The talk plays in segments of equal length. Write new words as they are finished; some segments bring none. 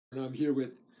And I'm here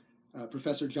with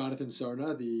Professor Jonathan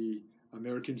Sarna, the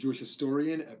American Jewish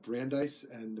historian at Brandeis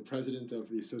and the president of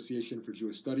the Association for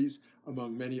Jewish Studies,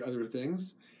 among many other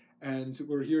things. And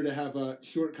we're here to have a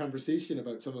short conversation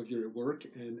about some of your work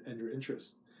and your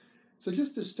interests. So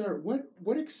just to start,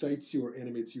 what excites you or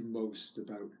animates you most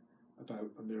about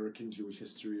American Jewish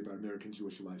history, about American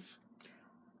Jewish life?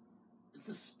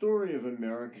 The story of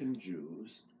American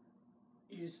Jews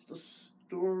is the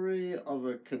story of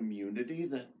a community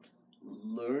that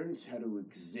learns how to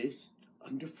exist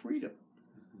under freedom.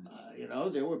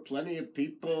 There were plenty of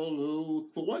people who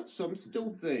thought, some still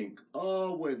think,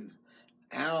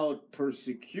 without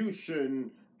persecution,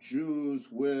 Jews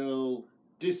will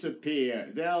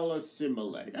disappear, they'll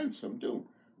assimilate, and some do.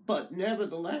 But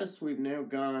nevertheless, we've now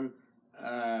gone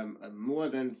more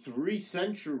than 3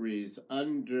 centuries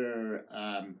under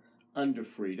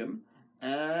freedom,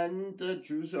 and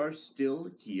Jews are still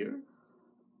here.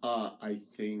 I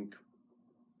think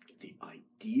the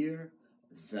idea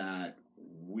that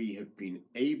we have been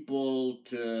able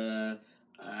to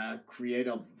create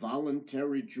a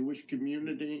voluntary Jewish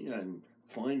community and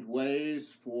find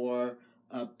ways for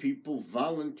people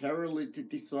voluntarily to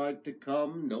decide to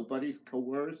come, nobody's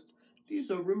coerced. These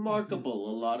are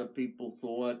remarkable. A lot of people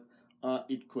thought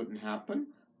it couldn't happen.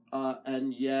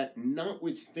 And yet,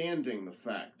 notwithstanding the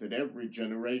fact that every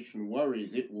generation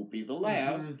worries it will be the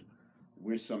last,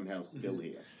 we're somehow still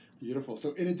here. Beautiful.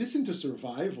 So in addition to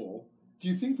survival, do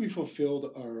you think we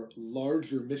fulfilled our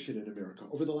larger mission in America?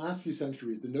 Over the last few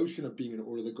centuries, the notion of being an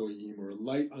Or Goyim, or a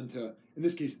light unto, in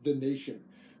this case, the nation,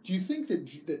 do you think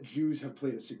that Jews have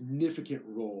played a significant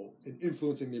role in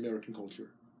influencing the American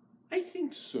culture? I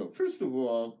think so. First of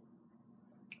all,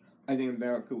 I think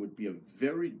America would be a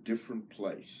very different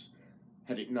place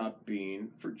had it not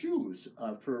been for Jews.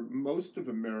 For most of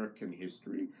American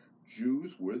history,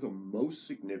 Jews were the most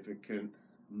significant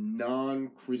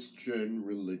non-Christian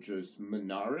religious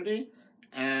minority,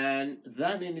 and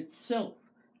that in itself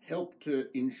helped to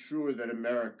ensure that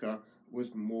America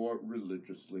was more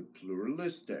religiously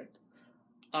pluralistic.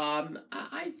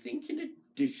 I think in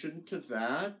addition to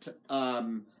that,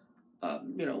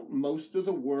 most of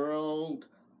the world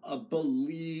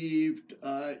believed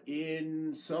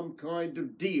in some kind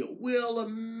of deal. We'll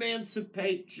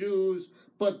emancipate Jews,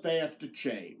 but they have to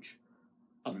change.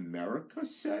 America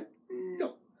said,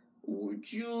 no.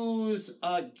 Jews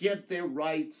get their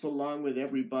rights along with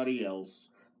everybody else.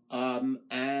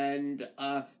 And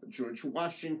George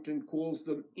Washington calls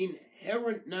them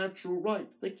inherent natural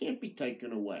rights. They can't be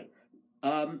taken away.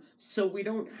 So we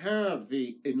don't have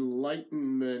the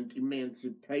Enlightenment,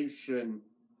 emancipation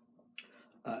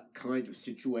kind of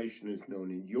situation as known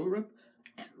in Europe.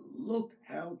 And look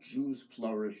how Jews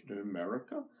flourished in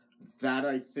America. That,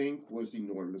 I think, was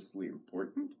enormously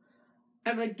important.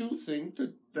 And I do think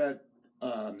that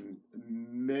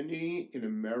many in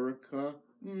America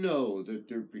know that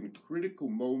there have been critical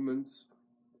moments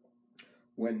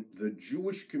when the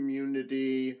Jewish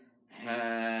community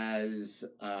has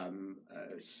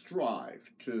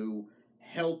strived to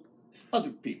help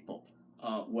other people,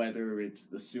 whether it's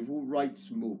the civil rights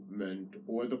movement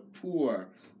or the poor.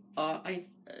 I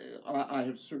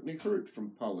have certainly heard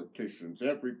from politicians.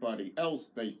 Everybody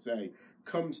else, they say,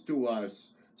 comes to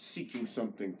us seeking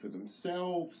something for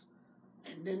themselves.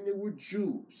 And then there were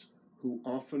Jews who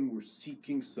often were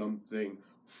seeking something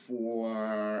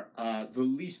for the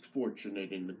least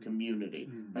fortunate in the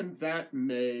community. And that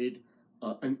made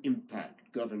an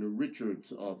impact. Governor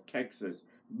Richards of Texas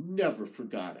never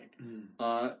forgot it.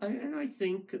 And I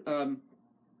think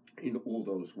in all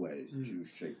those ways, Jews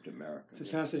shaped America. It's a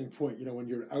fascinating point. When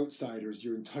you're outsiders,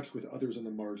 you're in touch with others on the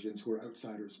margins who are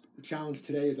outsiders. The challenge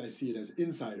today, as I see it, as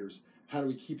insiders, how do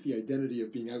we keep the identity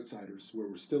of being outsiders, where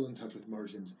we're still in touch with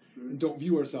margins and don't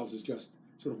view ourselves as just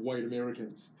sort of white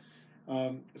Americans?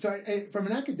 So from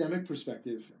an academic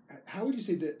perspective, how would you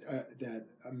say that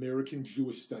American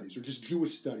Jewish studies, or just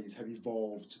Jewish studies, have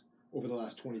evolved over the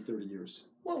last 20, 30 years?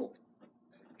 Well,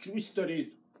 Jewish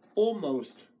studies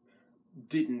almost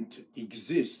didn't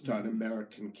exist on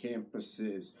American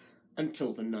campuses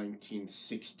until the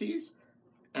 1960s.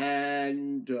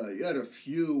 And you had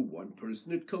one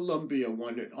person at Columbia,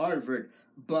 one at Harvard,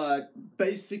 but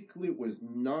basically it was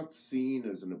not seen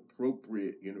as an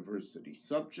appropriate university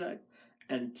subject.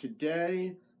 And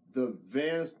today, the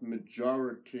vast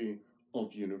majority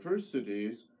of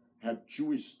universities have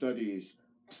Jewish studies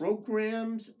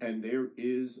programs, and there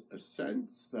is a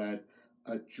sense that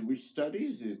Jewish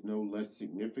studies is no less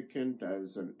significant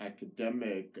as an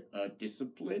academic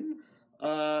discipline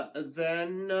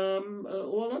than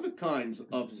all other kinds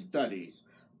of studies.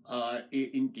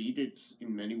 Indeed, it's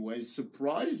in many ways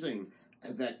surprising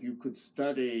that you could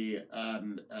study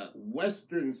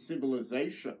Western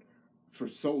civilization for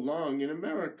so long in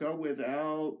America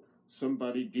without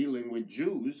somebody dealing with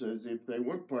Jews as if they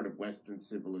weren't part of Western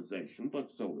civilization,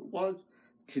 but so it was.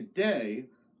 Today,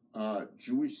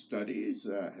 Jewish Studies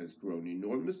has grown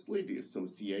enormously. The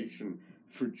Association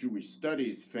for Jewish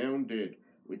Studies, founded,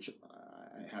 which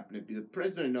I happen to be the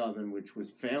president of, and which was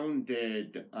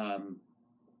founded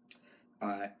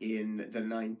in the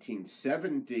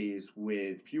 1970s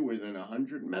with fewer than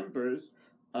 100 members,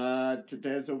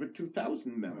 today has over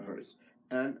 2,000 members.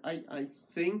 And I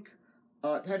think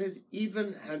that has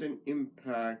even had an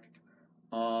impact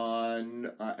on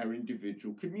our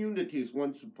individual communities.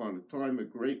 Once upon a time, a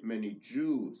great many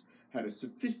Jews had a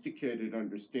sophisticated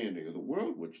understanding of the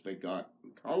world, which they got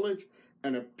in college,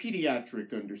 and a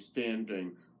pediatric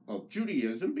understanding of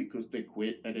Judaism because they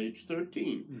quit at age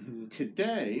 13. Mm-hmm.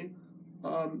 Today,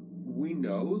 we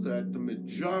know that the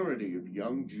majority of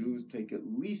young Jews take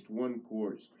at least one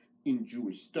course in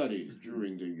Jewish studies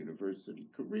during their university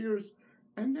careers,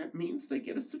 and that means they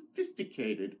get a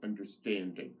sophisticated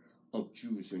understanding of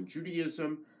Jews and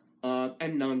Judaism,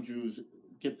 and non-Jews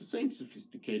get the same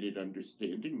sophisticated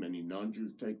understanding. Many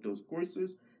non-Jews take those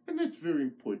courses, and that's very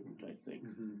important, I think.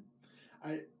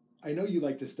 Mm-hmm. I know you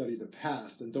like to study the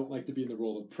past and don't like to be in the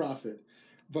role of prophet,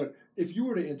 but if you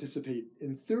were to anticipate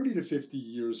in 30 to 50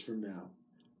 years from now,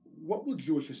 what will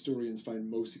Jewish historians find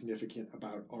most significant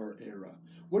about our era?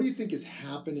 What do you think is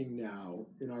happening now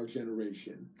in our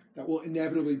generation that will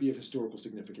inevitably be of historical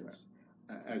significance?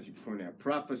 As you point out,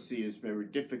 prophecy is very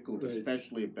difficult, right,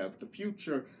 especially about the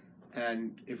future.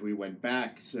 And if we went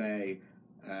back, say,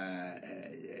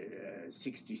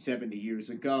 60, 70 years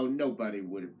ago, nobody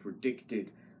would have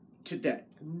predicted today.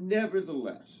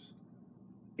 Nevertheless,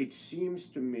 it seems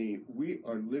to me we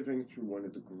are living through one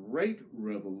of the great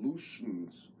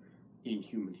revolutions in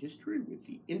human history with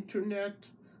the internet,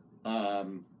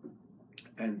 and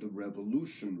the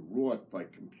revolution wrought by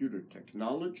computer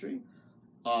technology,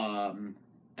 and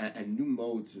new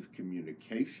modes of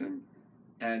communication,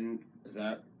 and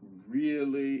that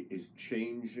really is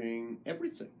changing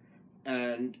everything.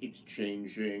 And it's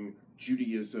changing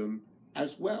Judaism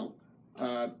as well.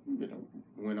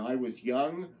 When I was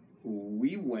young,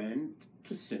 we went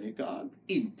to synagogue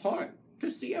in part to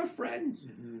see our friends.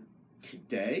 Mm-hmm.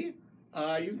 Today,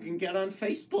 you can get on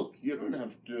Facebook. You don't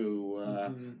have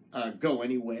to go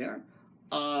anywhere.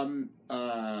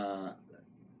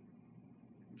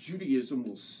 Judaism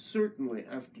will certainly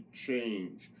have to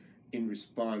change in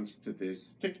response to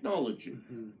this technology.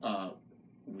 Mm-hmm.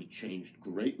 We changed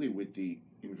greatly with the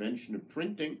invention of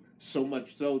printing, so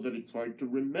much so that it's hard to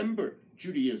remember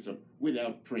Judaism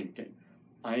without printing.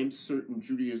 I am certain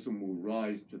Judaism will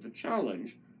rise to the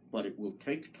challenge, but it will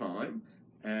take time,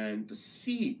 and the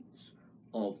seeds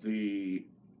of the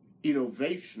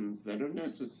innovations that are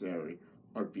necessary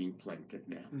are being planted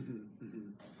now. Mm-hmm. Mm-hmm.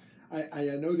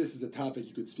 I know this is a topic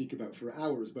you could speak about for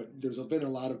hours, but there's been a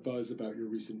lot of buzz about your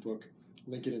recent book,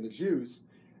 Lincoln and the Jews.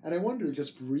 And I wonder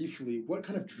just briefly, what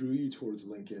kind of drew you towards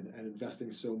Lincoln and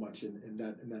investing so much in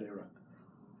that era?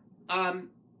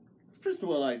 First of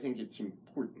all, I think it's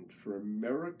important for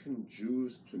American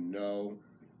Jews to know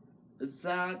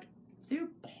that they're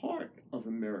part of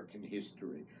American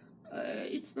history.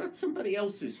 It's not somebody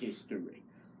else's history.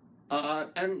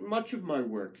 And much of my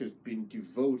work has been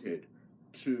devoted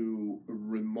to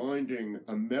reminding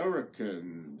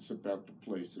Americans about the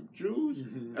place of Jews,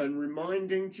 mm-hmm. and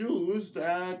reminding Jews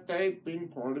that they've been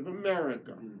part of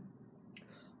America.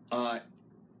 Mm-hmm.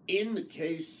 In the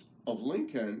case of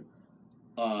Lincoln,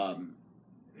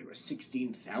 there were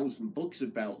 16,000 books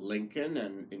about Lincoln,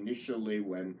 and initially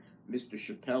when Mr.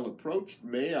 Chappelle approached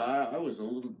me, I was a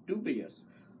little dubious.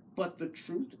 But the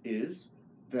truth is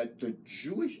that the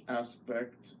Jewish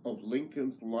aspects of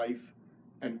Lincoln's life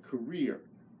and career,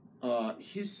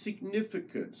 his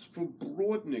significance for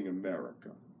broadening America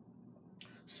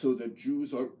so that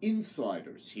Jews are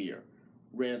insiders here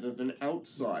rather than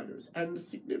outsiders, and the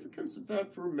significance of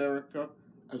that for America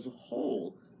as a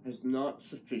whole has not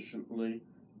sufficiently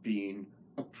been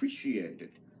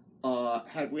appreciated.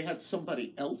 Had we had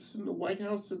somebody else in the White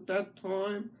House at that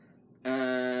time,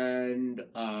 and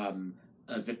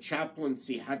the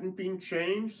chaplaincy hadn't been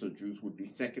changed, so Jews would be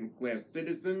second-class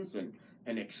citizens and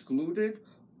excluded,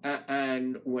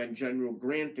 and when General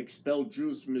Grant expelled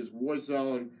Jews from his war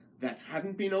zone, that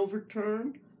hadn't been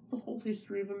overturned, the whole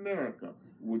history of America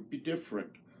would be different.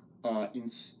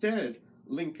 Instead,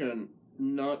 Lincoln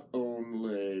not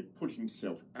only put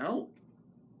himself out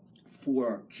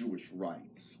for Jewish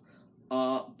rights,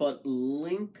 but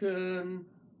Lincoln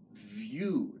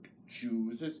viewed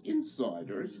Jews as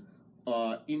insiders,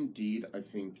 indeed, I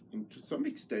think, and to some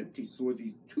extent, he saw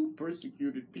these two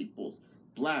persecuted peoples,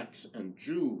 blacks and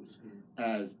Jews,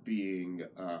 as being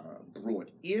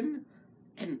brought in,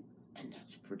 and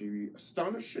that's pretty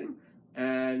astonishing.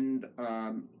 And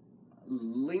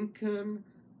Lincoln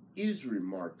is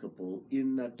remarkable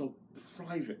in that the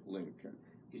private Lincoln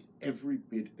is every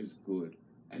bit as good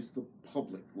as the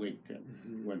public Lincoln.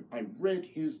 When I read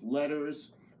his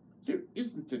letters, there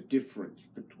isn't a difference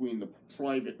between the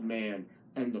private man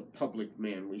and the public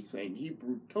man. We say in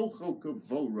Hebrew, toho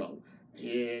kavoro.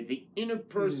 The inner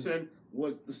person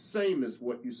was the same as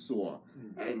what you saw.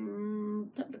 And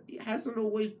it hasn't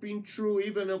always been true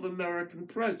even of American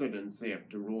presidents,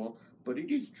 after all, but it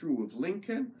is true of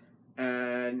Lincoln.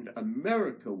 And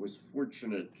America was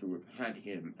fortunate to have had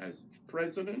him as its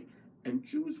president, and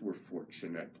Jews were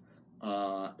fortunate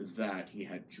that he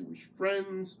had Jewish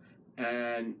friends,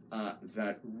 and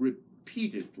that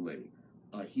repeatedly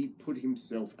he put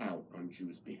himself out on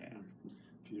Jews' behalf.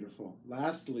 Beautiful.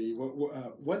 Lastly,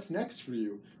 what's next for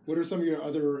you? What are some of your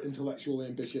other intellectual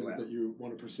ambitions that you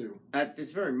want to pursue? At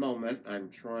this very moment, I'm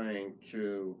trying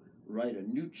to write a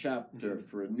new chapter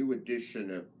for a new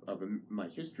edition of my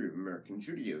history of American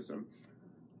Judaism,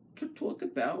 to talk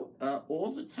about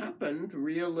all that's happened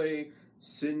really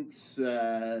since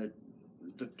the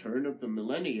turn of the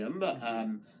millennium,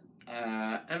 and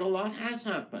a lot has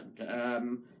happened.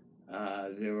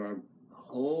 There are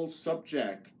whole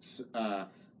subjects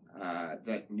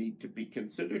that need to be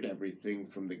considered, everything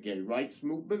from the gay rights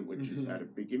movement, which has had a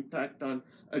big impact on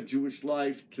Jewish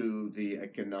life, to the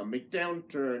economic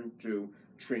downturn, to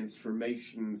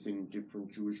transformations in different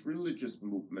Jewish religious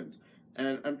movements.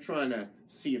 And I'm trying to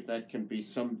see if that can be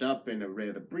summed up in a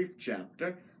rather brief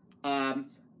chapter.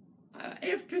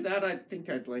 After that, I think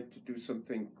I'd like to do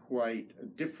something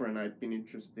quite different. I've been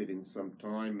interested in some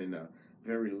time in a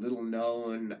very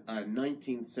little-known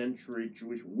 19th century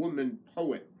Jewish woman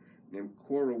poet named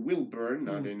Cora Wilburn,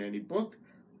 not in any book.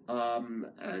 And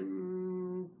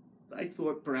I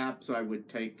thought perhaps I would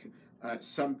take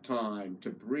some time to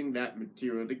bring that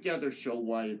material together, show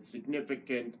why it's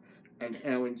significant, and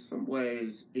how in some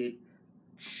ways it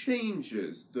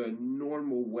changes the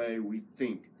normal way we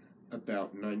think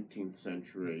about 19th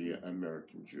century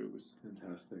American Jews.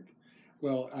 Fantastic.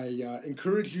 Well, I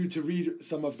encourage you to read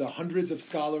some of the hundreds of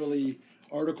scholarly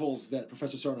articles that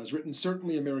Professor Sarna has written,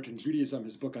 certainly American Judaism,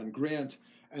 his book on Grant,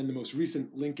 and the most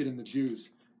recent Lincoln and the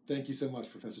Jews. Thank you so much,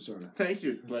 Professor Sarna. Thank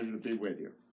you. Pleasure to be with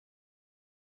you.